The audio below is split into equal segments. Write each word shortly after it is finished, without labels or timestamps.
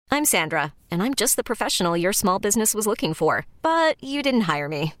I'm Sandra, and I'm just the professional your small business was looking for. But you didn't hire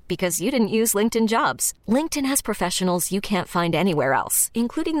me because you didn't use LinkedIn Jobs. LinkedIn has professionals you can't find anywhere else,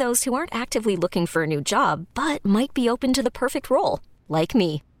 including those who aren't actively looking for a new job, but might be open to the perfect role, like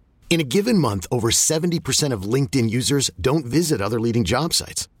me. In a given month, over 70% of LinkedIn users don't visit other leading job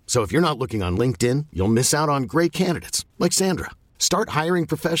sites. So if you're not looking on LinkedIn, you'll miss out on great candidates like Sandra. Start hiring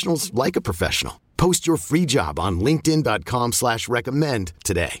professionals like a professional. Post your free job on linkedin.com/recommend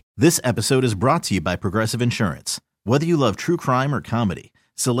today. This episode is brought to you by Progressive Insurance. Whether you love true crime or comedy,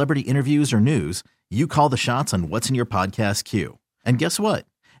 celebrity interviews or news, you call the shots on what's in your podcast queue. And guess what?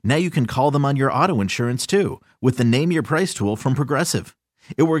 Now you can call them on your auto insurance too with the Name Your Price tool from Progressive.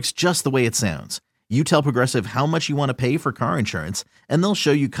 It works just the way it sounds. You tell Progressive how much you want to pay for car insurance, and they'll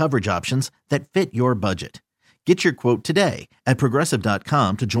show you coverage options that fit your budget. Get your quote today at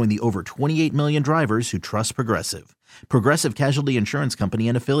Progressive.com to join the over 28 million drivers who trust Progressive. Progressive Casualty Insurance Company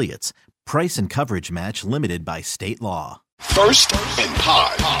and Affiliates. Price and coverage match limited by state law. First and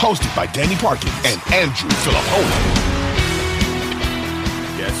Pod, hosted by Danny Parkins and Andrew Filippone.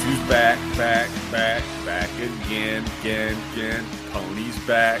 Guess who's back again. Pony's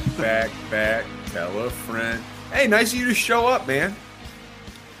back. Tell a friend. Hey, nice of you to show up, man.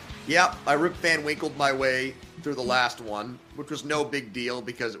 Yep, I Rip Van Winkled my way through the last one, which was no big deal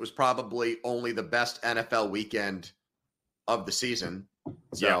because it was probably only the best NFL weekend of the season.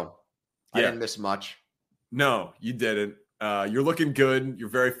 So I didn't miss much. No, you didn't. You're looking good. You're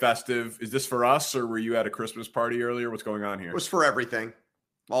very festive. Is this for us, or were you at a Christmas party earlier? What's going on here? It was for everything.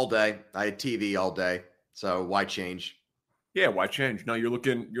 All day. I had TV all day. So why change? Yeah, why change? No, you're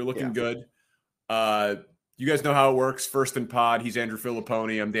looking good. You guys know how it works. First and Pod. He's Andrew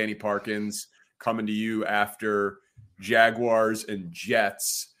Filippone. I'm Danny Parkins, coming to you after Jaguars and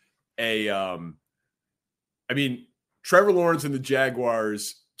Jets. Trevor Lawrence and the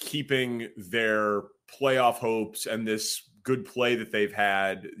Jaguars keeping their playoff hopes and this good play that they've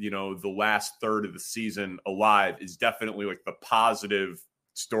had, the last third of the season alive is definitely like the positive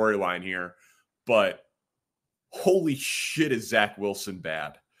storyline here. But holy shit, is Zach Wilson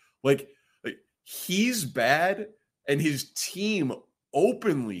bad? Like he's bad, and his team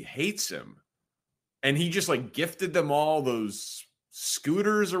openly hates him. And he just gifted them all those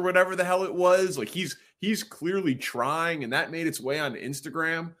scooters or whatever the hell it was. Like he's clearly trying, and that made its way on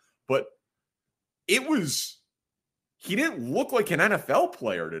Instagram. But he didn't look like an NFL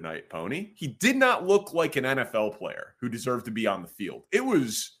player tonight, Pony. He did not look like an NFL player who deserved to be on the field. It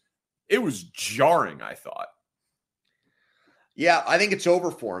was jarring, I thought. Yeah, I think it's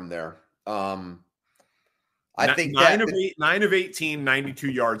over for him there. I think 9 of 18,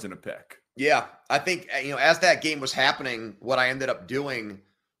 92 yards and a pick. Yeah, I think, as that game was happening, what I ended up doing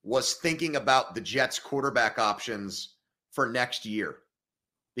was thinking about the Jets quarterback options for next year,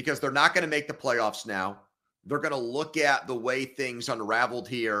 because they're not going to make the playoffs now. They're going to look at the way things unraveled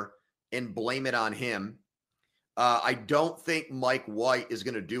here and blame it on him. I don't think Mike White is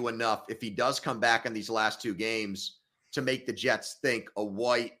going to do enough if he does come back in these last two games to make the Jets think a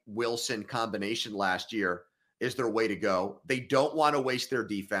White-Wilson combination last year is their way to go. They don't want to waste their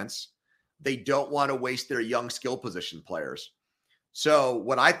defense. They don't want to waste their young skill position players. So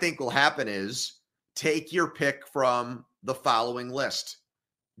what I think will happen is take your pick from the following list: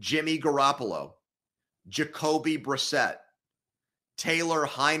 Jimmy Garoppolo, Jacoby Brissett, Taylor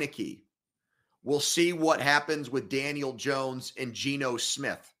Heineke. We'll see what happens with Daniel Jones and Geno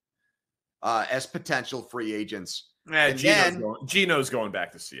Smith as potential free agents. Geno's going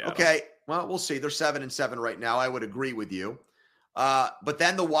back to Seattle. Okay, well, we'll see. They're 7-7 right now. I would agree with you. But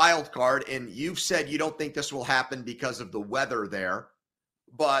then the wild card, and you've said you don't think this will happen because of the weather there,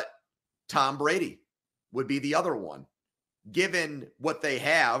 but Tom Brady would be the other one. Given what they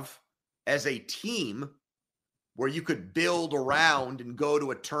have as a team where you could build around and go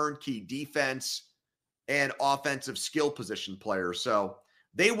to a turnkey defense and offensive skill position players. So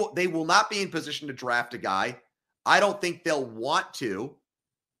they will not be in position to draft a guy. I don't think they'll want to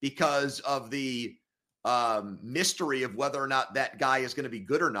because of the mystery of whether or not that guy is going to be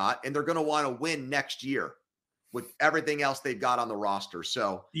good or not. And they're going to want to win next year with everything else they've got on the roster.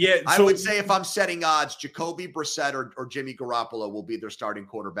 So I would say if I'm setting odds, Jacoby Brissett or Jimmy Garoppolo will be their starting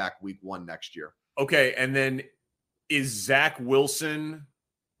quarterback week 1 next year. Okay. And then is Zach Wilson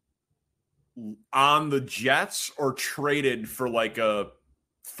on the Jets or traded for a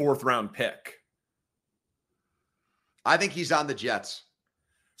 4th round pick? I think he's on the Jets.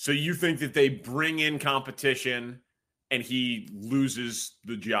 So you think that they bring in competition and he loses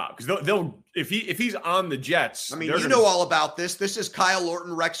the job. Because they'll if he's on the Jets. I mean, know all about this. This is Kyle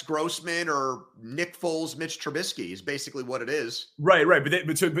Orton, Rex Grossman, or Nick Foles, Mitch Trubisky is basically what it is. Right. But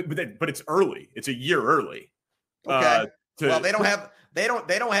it's early. It's a year early. Okay. Well, they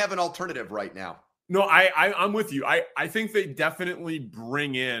don't have an alternative right now. No, I'm with you. I think they definitely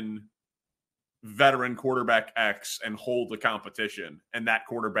bring in veteran quarterback X and hold the competition, and that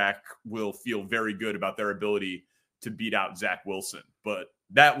quarterback will feel very good about their ability to beat out Zach Wilson. But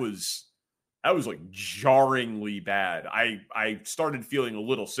that was like jarringly bad. I started feeling a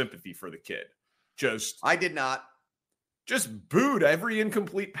little sympathy for the kid. I did not. Just booed every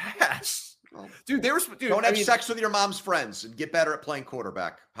incomplete pass. Well, dude, don't have sex with your mom's friends and get better at playing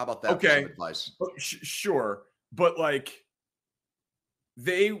quarterback. How about that? Okay, advice. Sure, but like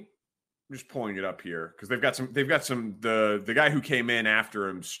I'm just pulling it up here because they've got some. The guy who came in after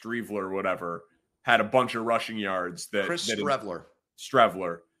him, Strevler or whatever, had a bunch of rushing yards. Chris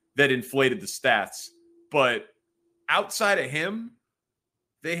Strevler that inflated the stats, but outside of him,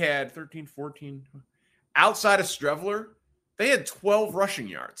 they had 13, 14. Outside of Strevler, they had 12 rushing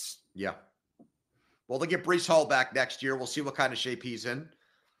yards. Yeah. Well, they'll get Breece Hall back next year. We'll see what kind of shape he's in.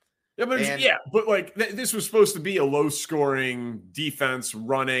 Yeah, but like this was supposed to be a low-scoring defense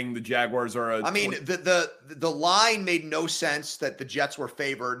running. The Jaguars are the line made no sense that the Jets were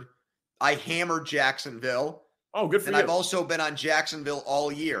favored. I hammered Jacksonville. Oh, good for you. And I've also been on Jacksonville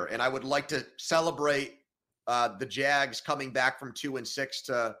all year, and I would like to celebrate the Jags coming back from 2-6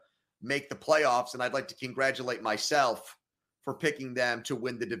 to make the playoffs, and I'd like to congratulate myself for picking them to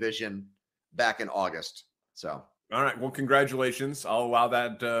win the division back in August. So, all right. Well, congratulations. I'll allow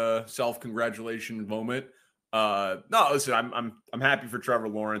that self-congratulation moment. No, listen, I'm happy for Trevor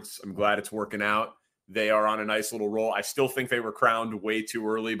Lawrence. I'm glad it's working out. They are on a nice little roll. I still think they were crowned way too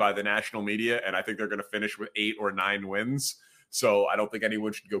early by the national media, and I think they're going to finish with 8 or 9 wins. So I don't think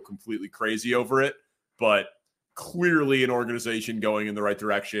anyone should go completely crazy over it, but clearly an organization going in the right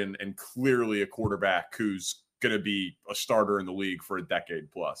direction and clearly a quarterback who's going to be a starter in the league for a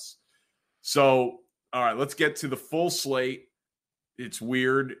decade plus. So, all right, let's get to the full slate. It's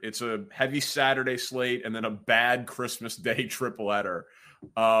weird. It's a heavy Saturday slate and then a bad Christmas Day tripleheader.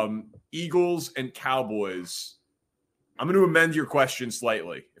 Eagles and Cowboys. I'm going to amend your question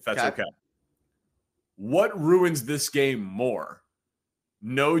slightly, if that's okay. What ruins this game more?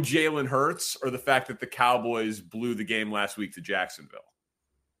 No Jalen Hurts or the fact that the Cowboys blew the game last week to Jacksonville?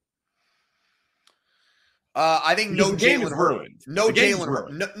 I think no Jalen Hurts. No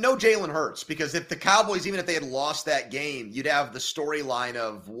Jalen Hurts, because if the Cowboys, even if they had lost that game, you'd have the storyline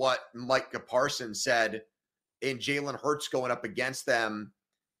of what Micah Parsons said in Jalen Hurts going up against them.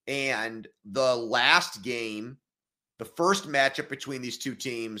 And the last game, the first matchup between these two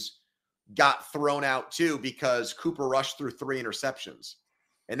teams, got thrown out too because Cooper Rush threw 3 interceptions.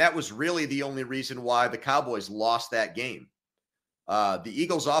 And that was really the only reason why the Cowboys lost that game. The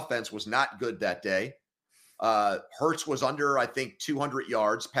Eagles' offense was not good that day. Hurts was under, I think, 200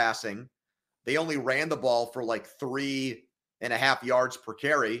 yards passing. They only ran the ball for like 3.5 yards per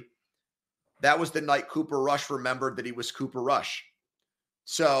carry. That was the night Cooper Rush remembered that he was Cooper Rush.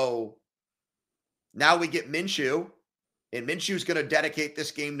 So now we get Minshew, and Minshew's going to dedicate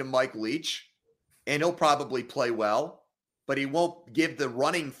this game to Mike Leach, and he'll probably play well, but he won't give the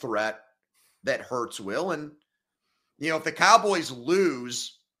running threat that Hurts will. And, if the Cowboys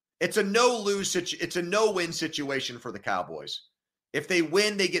lose, it's a no-win situation for the Cowboys. If they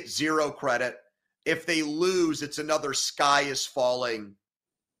win, they get 0 credit. If they lose, it's another sky is falling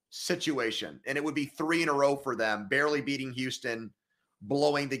situation. And it would be 3 in a row for them, barely beating Houston,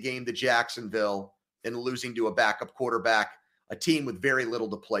 blowing the game to Jacksonville, and losing to a backup quarterback, a team with very little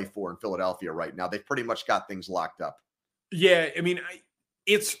to play for in Philadelphia right now. They've pretty much got things locked up. Yeah, I mean,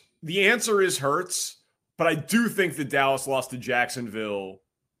 the answer is Hurts, but I do think the Dallas loss to Jacksonville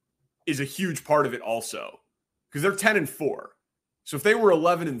is a huge part of it also, because they're 10-4. So if they were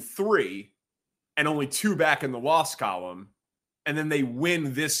 11-3 and only 2 back in the loss column, and then they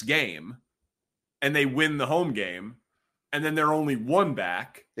win this game and they win the home game, and then they're only 1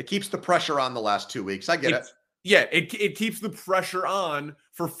 back. It keeps the pressure on the last 2 weeks. I get it. Yeah, it keeps the pressure on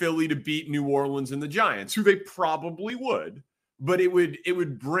for Philly to beat New Orleans and the Giants, who they probably would, but it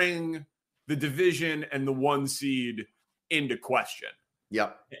would bring the division and the 1 seed into question.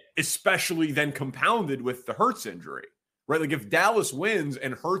 Yep. Especially then compounded with the Hurts injury, right? Like if Dallas wins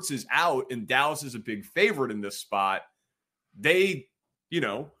and Hurts is out and Dallas is a big favorite in this spot, they,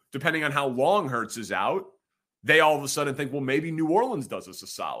 depending on how long Hurts is out, they all of a sudden think, well, maybe New Orleans does us a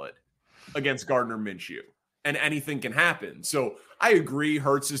solid against Gardner Minshew, and anything can happen. So I agree.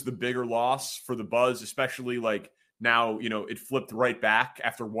 Hurts is the bigger loss for the Buzz, especially like now, it flipped right back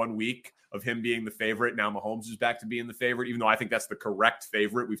after 1 week of him being the favorite. Now Mahomes is back to being the favorite, even though I think that's the correct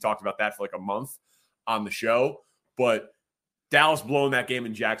favorite. We've talked about that for like a month on the show. But Dallas blowing that game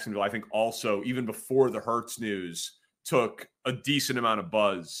in Jacksonville, I think also, even before the Hurts news, took a decent amount of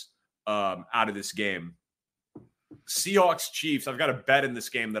buzz out of this game. Seahawks Chiefs, I've got a bet in this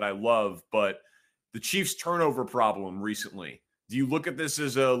game that I love, but the Chiefs turnover problem recently, do you look at this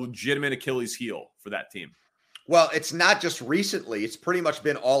as a legitimate Achilles heel for that team? Well, it's not just recently. It's pretty much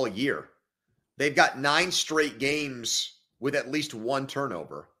been all year. They've got 9 straight games with at least 1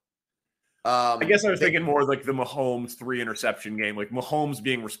 turnover. I guess I was thinking more like the Mahomes 3 interception game, like Mahomes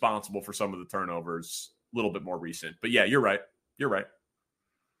being responsible for some of the turnovers, a little bit more recent. But yeah, you're right. You're right.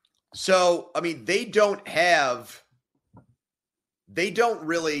 So, I mean, they don't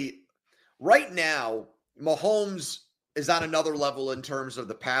really, right now, Mahomes is on another level in terms of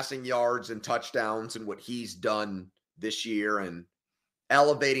the passing yards and touchdowns and what he's done this year and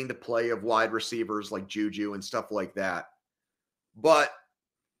elevating the play of wide receivers like Juju and stuff like that. But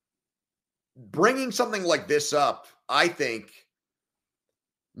bringing something like this up, I think,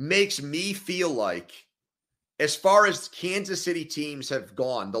 makes me feel like, as far as Kansas City teams have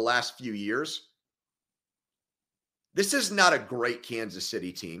gone the last few years, this is not a great Kansas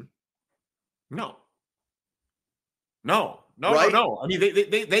City team. No. Right? No. I mean,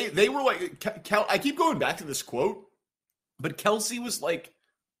 they were like, I keep going back to this quote, but Kelsey was like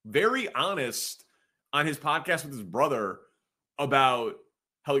very honest on his podcast with his brother about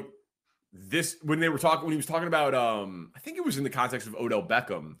how like when he was talking about, I think it was in the context of Odell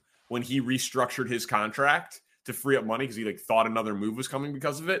Beckham when he restructured his contract to free up money because he like thought another move was coming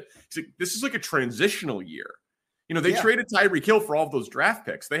because of it. He's like, this is like a transitional year. They traded Tyreek Hill for all of those draft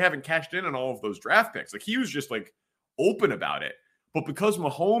picks. They haven't cashed in on all of those draft picks. Like he was just like open about it. But because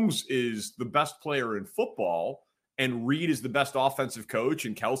Mahomes is the best player in football and Reed is the best offensive coach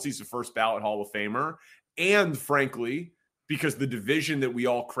and Kelsey's the first ballot Hall of Famer, and frankly, because the division that we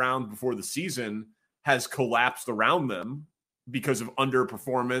all crowned before the season has collapsed around them because of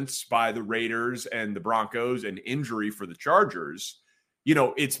underperformance by the Raiders and the Broncos and injury for the Chargers,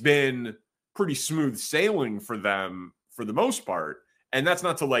 it's been pretty smooth sailing for them for the most part. And that's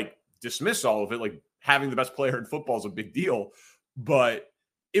not to like dismiss all of it. Like having the best player in football is a big deal, but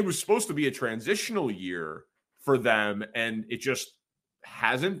it was supposed to be a transitional year for them. And it just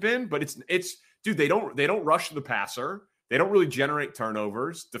hasn't been, but it's dude, they don't rush the passer. They don't really generate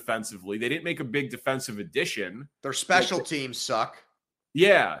turnovers defensively. They didn't make a big defensive addition. Their special teams suck.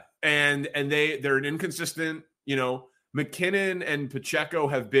 Yeah. And they're an inconsistent, McKinnon and Pacheco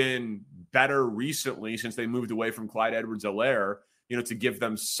have been better recently since they moved away from Clyde Edwards-Helaire, to give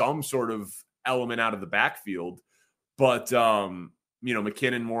them some sort of element out of the backfield. But,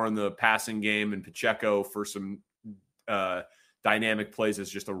 McKinnon more in the passing game and Pacheco for some dynamic plays as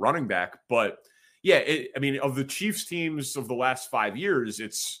just a running back. But, yeah, of the Chiefs teams of the last 5 years,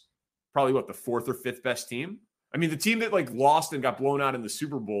 it's probably, the 4th or 5th best team? I mean, the team that, lost and got blown out in the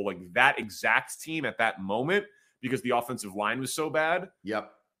Super Bowl, that exact team at that moment, because the offensive line was so bad,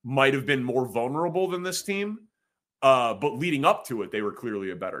 might have been more vulnerable than this team. But leading up to it, they were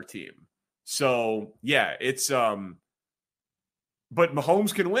clearly a better team. So, yeah, it's but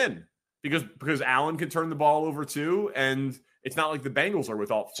Mahomes can win because Allen can turn the ball over too, and it's not like the Bengals are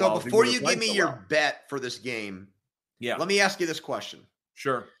without flaws. So before you give me your bet for this game, let me ask you this question.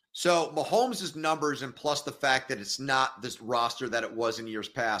 Sure. So Mahomes' numbers and plus the fact that it's not this roster that it was in years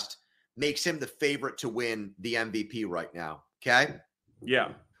past makes him the favorite to win the MVP right now. Okay?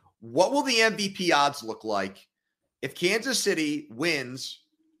 Yeah. What will the MVP odds look like if Kansas City wins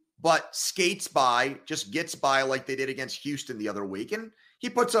but skates by, just gets by like they did against Houston the other week? And he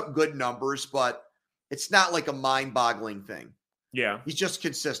puts up good numbers, but it's not like a mind-boggling thing. Yeah. He's just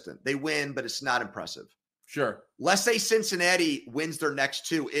consistent. They win, but it's not impressive. Sure. Let's say Cincinnati wins their next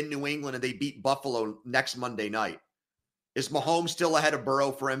 2 in New England and they beat Buffalo next Monday night. Is Mahomes still ahead of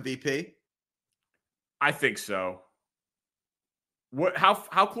Burrow for MVP? I think so.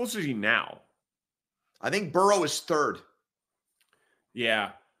 How close is he now? I think Burrow is 3rd.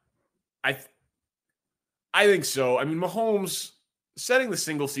 Yeah. I think so. I mean, Mahomes setting the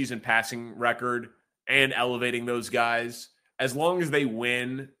single season passing record and elevating those guys, as long as they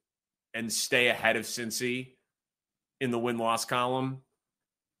win and stay ahead of Cincy in the win-loss column,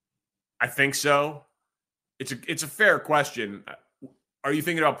 I think so. It's a fair question. Are you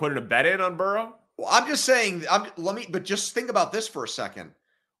thinking about putting a bet in on Burrow? Well, I'm just saying, but just think about this for a second.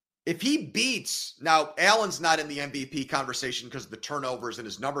 If he beats, now Allen's not in the MVP conversation because the turnovers and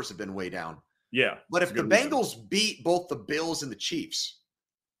his numbers have been way down. Yeah. But if the Bengals beat both the Bills and the Chiefs.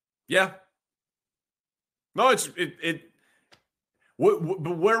 Yeah. No, but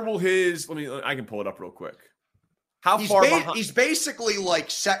where will I can pull it up real quick. How far behind? He's basically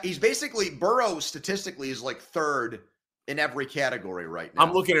Burrow statistically is like third in every category right now.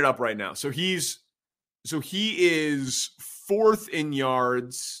 I'm looking it up right now. So he is fourth in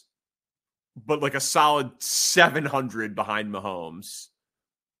yards, but like a solid 700 behind Mahomes.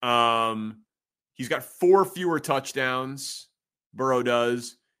 He's got 4 fewer touchdowns. Burrow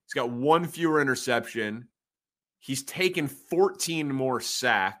does. He's got 1 fewer interception. He's taken 14 more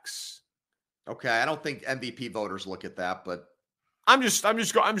sacks. Okay, I don't think MVP voters look at that, but I'm just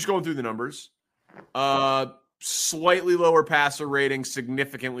going through the numbers. Slightly lower passer rating,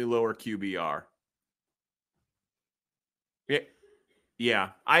 significantly lower QBR. Yeah.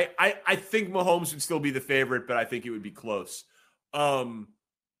 I think Mahomes would still be the favorite, but I think it would be close.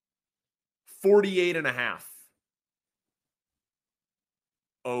 48.5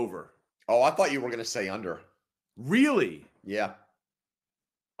 over. Oh, I thought you were going to say under. Really? Yeah.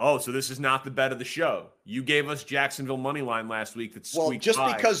 Oh, so this is not the bet of the show. You gave us Jacksonville money line last week. That's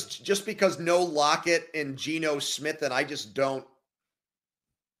just because no Lockett and Geno Smith, and I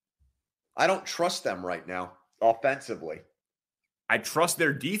don't trust them right now offensively. I trust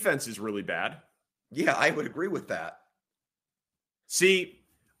their defense is really bad. Yeah, I would agree with that. See,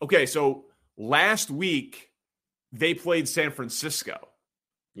 okay, so last week they played San Francisco.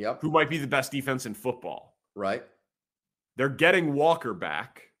 Yep. Who might be the best defense in football. Right. They're getting Walker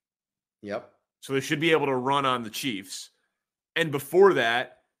back. Yep. So they should be able to run on the Chiefs. And before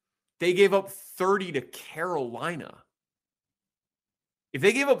that, they gave up 30 to Carolina. If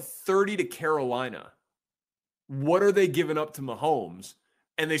they gave up 30 to Carolina, what are they giving up to Mahomes?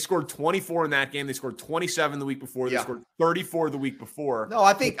 And they scored 24 in that game. They scored 27 the week before. They scored 34 the week before. No,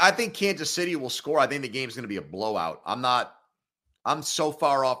 I think Kansas City will score. I think the game's going to be a blowout. I'm so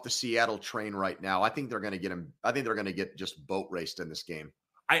far off the Seattle train right now. I think they're going to get him. I think they're going to get just boat raced in this game.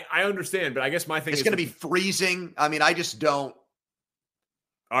 I understand, but I guess my thing is it's going to be freezing. I mean, I just don't.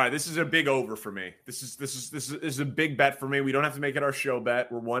 All right, this is a big over for me. This is a big bet for me. We don't have to make it our show bet.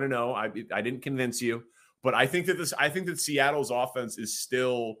 We're 1-0. I didn't convince you, but I think that Seattle's offense is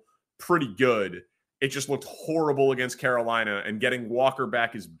still pretty good. It just looked horrible against Carolina, and getting Walker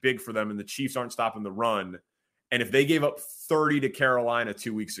back is big for them, and the Chiefs aren't stopping the run. And if they gave up 30 to Carolina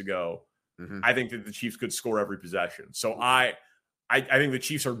 2 weeks ago, I think that the Chiefs could score every possession. So I think the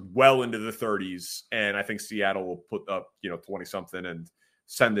Chiefs are well into the 30s, and I think Seattle will put up 20-something and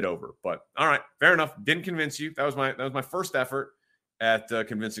send it over. But all right, fair enough. Didn't convince you. That was my first effort at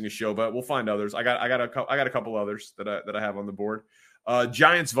convincing a show, but we'll find others. I got a couple others that I have on the board.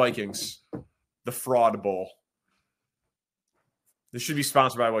 Giants Vikings, the Fraud Bowl. This should be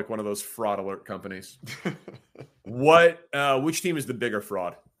sponsored by like one of those fraud alert companies. Which team is the bigger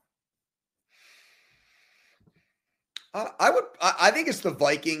fraud? I think it's the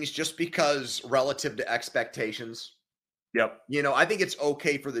Vikings just because relative to expectations. Yep. I think it's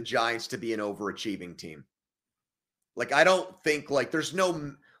okay for the Giants to be an overachieving team. Like, I don't think there's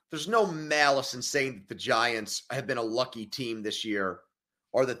no malice in saying that the Giants have been a lucky team this year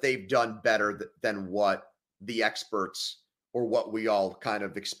or that they've done better than what the experts or what we all kind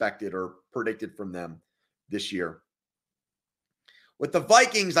of expected or predicted from them this year. With the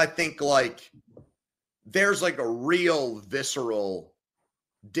Vikings, I think there's a real visceral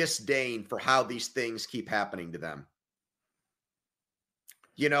disdain for how these things keep happening to them.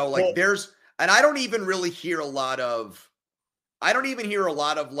 And I don't even really hear a lot of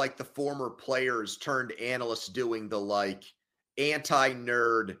the former players turned analysts doing the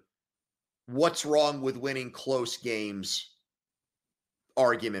anti-nerd, what's wrong with winning close games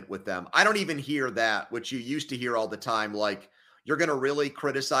argument with them. I don't even hear that, which you used to hear all the time. You're going to really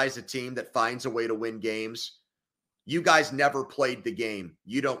criticize a team that finds a way to win games. You guys never played the game.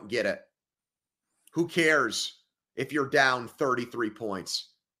 You don't get it. Who cares if you're down 33 points?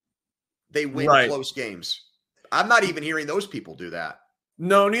 They win close games. I'm not even hearing those people do that.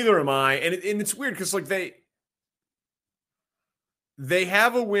 No, neither am I. And it's weird because they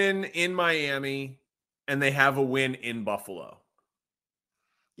have a win in Miami and they have a win in Buffalo.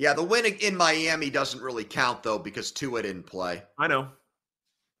 Yeah, the win in Miami doesn't really count though because Tua didn't play. I know.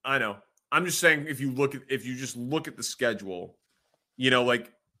 I'm just saying if you just look at the schedule, a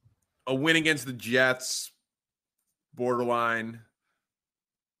win against the Jets, borderline,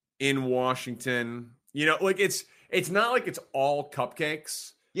 in Washington, it's not like it's all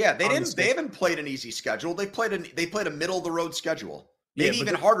cupcakes. Yeah, they haven't played an easy schedule. They played a middle of the road schedule. Maybe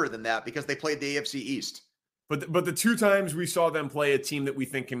even harder than that because they played the AFC East. But the 2 times we saw them play a team that we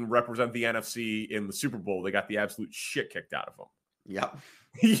think can represent the NFC in the Super Bowl, they got the absolute shit kicked out of them. Yep.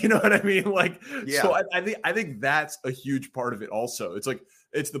 You know what I mean? Like, Yeah. so I think that's a huge part of it also. It's like,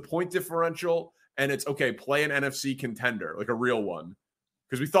 it's the point differential, and it's okay, play an NFC contender, like a real one.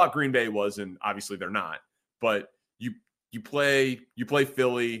 Because we thought Green Bay was, and obviously they're not. But you play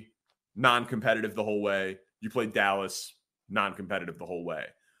Philly, non-competitive the whole way. You play Dallas, non-competitive the whole way.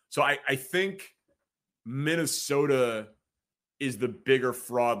 So I think Minnesota is the bigger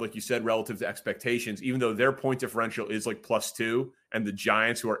fraud, like you said, relative to expectations, even though their point differential is like +2, and the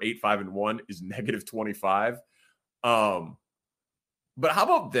Giants, who are 8-5-1, is -25. But how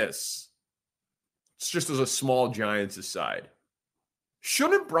about this? It's just as a small Giants aside.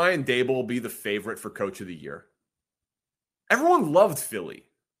 Shouldn't Brian Daboll be the favorite for Coach of the Year? Everyone loved Philly.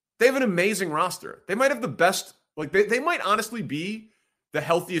 They have an amazing roster. They might have the best, like they might honestly be the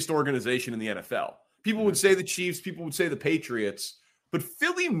healthiest organization in the NFL. People would say the Chiefs, people would say the Patriots, but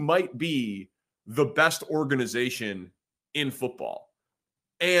Philly might be the best organization in football.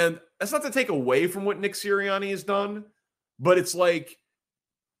 And that's not to take away from what Nick Sirianni has done, but it's like,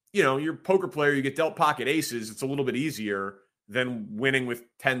 you know, you're a poker player, you get dealt pocket aces, it's a little bit easier than winning with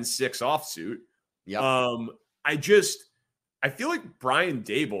 10-6 offsuit. Yep. I feel like Brian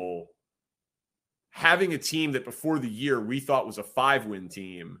Daboll having a team that before the year we thought was a 5-win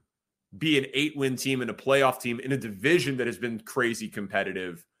team be an 8-win team and a playoff team in a division that has been crazy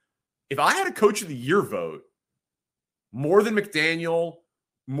competitive. If I had a Coach of the Year vote, more than McDaniel,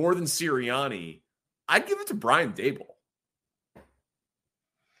 more than Sirianni, I'd give it to Brian Daboll.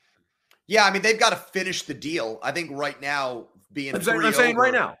 Yeah, I mean, they've got to finish the deal. I think right now, I'm saying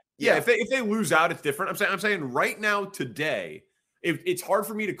right now. Yeah, if they lose out, it's different. I'm saying right now, today, it's hard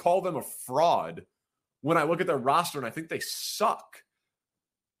for me to call them a fraud when I look at their roster and I think they suck.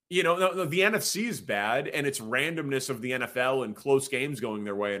 You know, the NFC is bad, and it's randomness of the NFL and close games going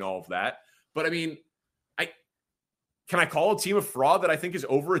their way and all of that. But I mean, can I call a team a fraud that I think is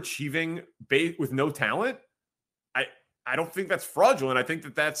overachieving with no talent? I don't think that's fraudulent. I think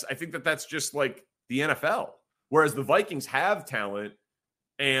that that's just like the NFL. Whereas the Vikings have talent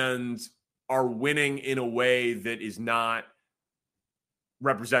and are winning in a way that is not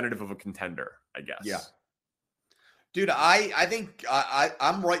representative of a contender, I guess. Yeah. Dude, I think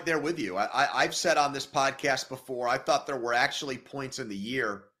I'm right there with you. I've said on this podcast before, I thought there were actually points in the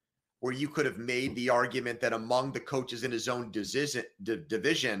year where you could have made the argument that among the coaches in his own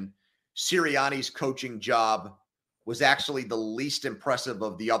division, Sirianni's coaching job was actually the least impressive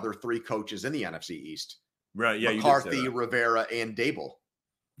of the other three coaches in the NFC East. Right, yeah. McCarthy, Rivera, and Daboll.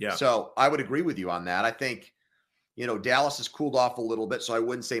 Yeah. So I would agree with you on that. I think, you know, Dallas has cooled off a little bit, so I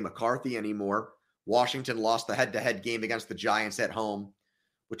wouldn't say McCarthy anymore. Washington lost the head-to-head game against the Giants at home,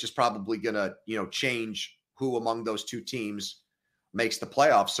 which is probably going to, you know, change who among those two teams makes the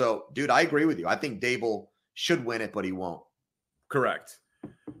playoffs. So, dude, I agree with you. I think Daboll should win it, but he won't. Correct.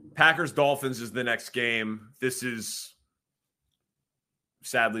 Packers-Dolphins is the next game. This is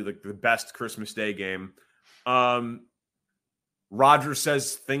sadly like the best Christmas Day game. Rodgers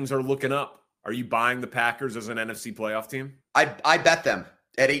says things are looking up. Are you buying the Packers as an NFC playoff team? I bet them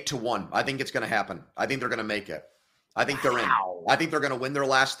at 8-1. I think it's going to happen. I think they're going to make it. I think they're in. I think they're going to win their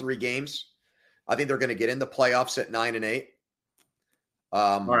last 3 games. I think they're going to get in the playoffs at 9-8.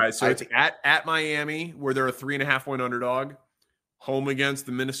 All right, so it's at Miami, where they're a 3.5-point underdog, home against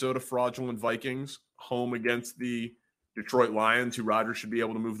the Minnesota fraudulent Vikings, home against the Detroit Lions, who Rodgers should be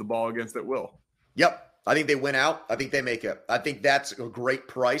able to move the ball against at will. Yep. I think they win out. I think they make it. I think that's a great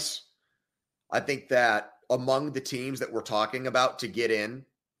price. I think that among the teams that we're talking about to get in,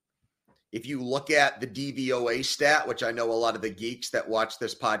 if you look at the DVOA stat, which I know a lot of the geeks that watch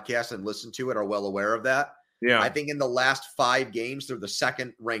this podcast and listen to it are well aware of that. Yeah. I think in the last 5 games, they're the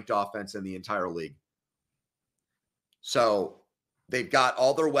second ranked offense in the entire league. So they've got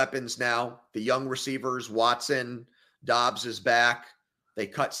all their weapons now. The young receivers, Watson, Dobbs is back. They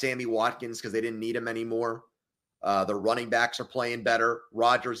cut Sammy Watkins because they didn't need him anymore. The running backs are playing better.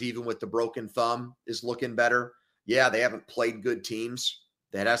 Rodgers, even with the broken thumb, is looking better. Yeah, they haven't played good teams.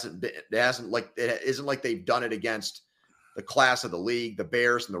 It isn't like they've done it against the class of the league, the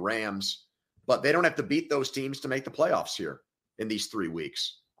Bears and the Rams. But they don't have to beat those teams to make the playoffs here in these 3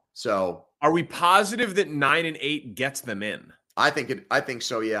 weeks. So, are we positive that 9-8 gets them in? I think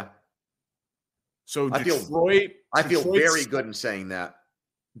so. Yeah. So I feel very good in saying that.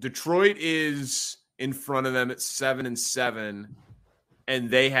 Detroit is in front of them at 7-7, and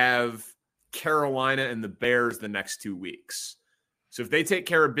they have Carolina and the Bears the next 2 weeks. So if they take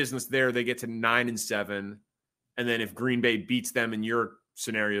care of business there, they get to 9-7. And then if Green Bay beats them in your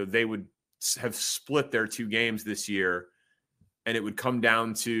scenario, they would have split their 2 games this year. And it would come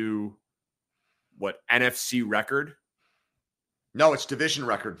down to what, NFC record? No, it's division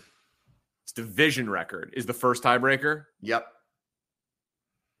record. It's division record is the first tiebreaker. Yep.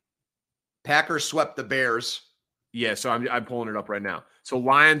 Packers swept the Bears. Yeah, so I'm pulling it up right now. So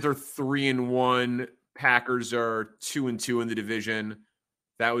Lions are 3-1. Packers are 2-2 in the division.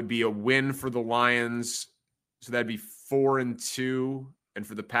 That would be a win for the Lions. So that'd be 4-2. And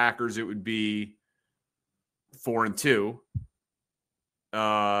for the Packers, it would be 4-2.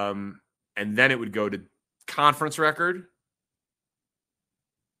 And then it would go to conference record.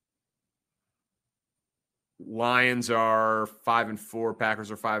 Lions are 5-4. Packers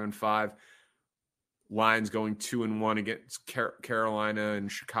are 5-5. Lions going 2-1 against Carolina and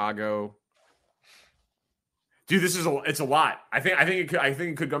Chicago. Dude, it's a lot. I think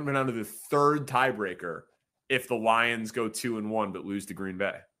it could come down to the third tiebreaker if the Lions go 2-1 but lose to Green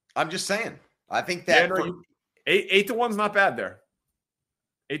Bay. I'm just saying. I think that 8-1's not bad there.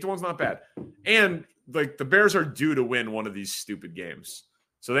 8-1's not bad. And like the Bears are due to win one of these stupid games.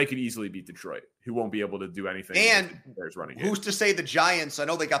 So they could easily beat Detroit, who won't be able to do anything. And Bears running who's to say the Giants, I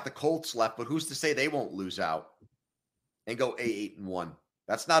know they got the Colts left, but who's to say they won't lose out and go 8-1?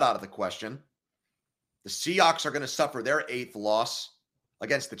 That's not out of the question. The Seahawks are going to suffer their 8th loss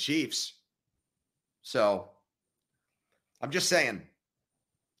against the Chiefs. So I'm just saying,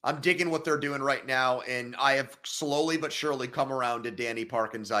 I'm digging what they're doing right now. And I have slowly but surely come around to Danny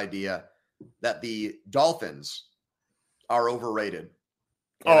Parkin's idea that the Dolphins are overrated.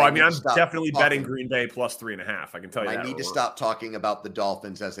 And I'm definitely betting Green Bay plus 3.5. I can tell you that. I need to stop talking about the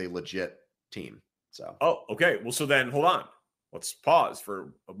Dolphins as a legit team. So. Oh, okay. Well, so then hold on. Let's pause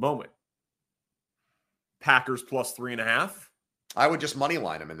for a moment. Packers plus 3.5. I would just money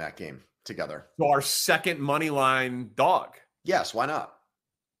line them in that game together. So our second money line dog. Yes, why not?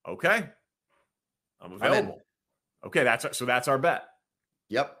 Okay. I'm available. Okay, that's our bet.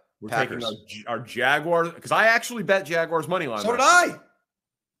 Yep. We're Packers. taking our Jaguars, because I actually bet Jaguars money line. So did I.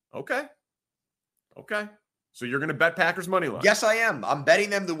 Okay. So you're going to bet Packers money line? Yes, I am. I'm betting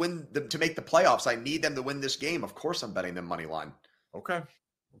them to win to make the playoffs. I need them to win this game. Of course, I'm betting them money line. Okay.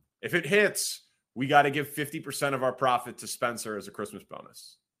 If it hits, we got to give 50% of our profit to Spencer as a Christmas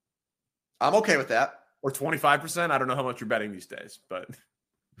bonus. I'm okay with that. Or 25%. I don't know how much you're betting these days, but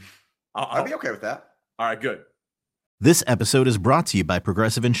I'll be okay with that. All right, good. This episode is brought to you by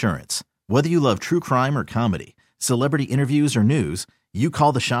Progressive Insurance. Whether you love true crime or comedy, celebrity interviews or news, you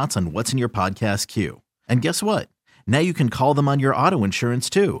call the shots on what's in your podcast queue. And guess what? Now you can call them on your auto insurance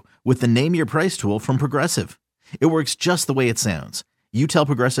too with the Name Your Price tool from Progressive. It works just the way it sounds. You tell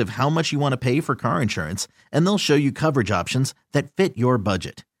Progressive how much you want to pay for car insurance, and they'll show you coverage options that fit your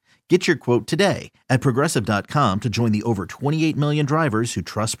budget. Get your quote today at Progressive.com to join the over 28 million drivers who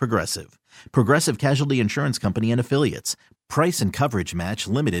trust Progressive. Progressive Casualty Insurance Company and Affiliates. Price and coverage match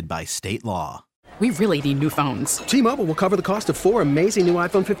limited by state law. We really need new phones. T-Mobile will cover the cost of 4 amazing new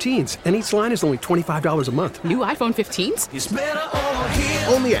iPhone 15s, and each line is only $25 a month. New iPhone 15s? It's better over here.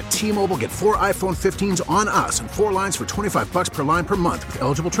 Only at T-Mobile, get 4 iPhone 15s on us and 4 lines for $25 per line per month with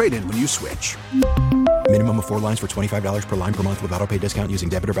eligible trade-in when you switch. Minimum of 4 lines for $25 per line per month with autopay discount using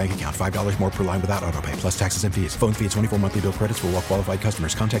debit or bank account. $5 more per line without autopay, plus taxes and fees. Phone fee at 24 monthly bill credits for well-qualified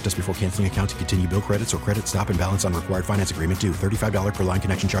customers. Contact us before canceling account to continue bill credits or credit stop and balance on required finance agreement due. $35 per line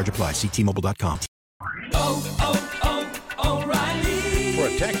connection charge applies. See T-Mobile.com. O'Reilly.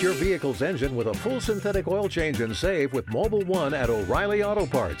 Protect your vehicle's engine with a full synthetic oil change and save with Mobil 1 at O'Reilly Auto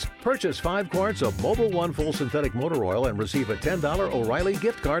Parts. Purchase 5 quarts of Mobil 1 full synthetic motor oil and receive a $10 O'Reilly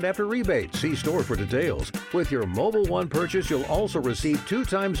gift card after rebate. See store for details. With your Mobil 1 purchase, you'll also receive 2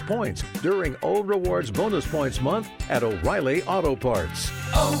 times points during O Rewards Bonus Points Month at O'Reilly Auto Parts.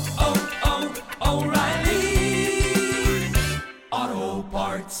 O'Reilly Auto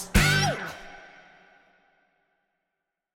Parts.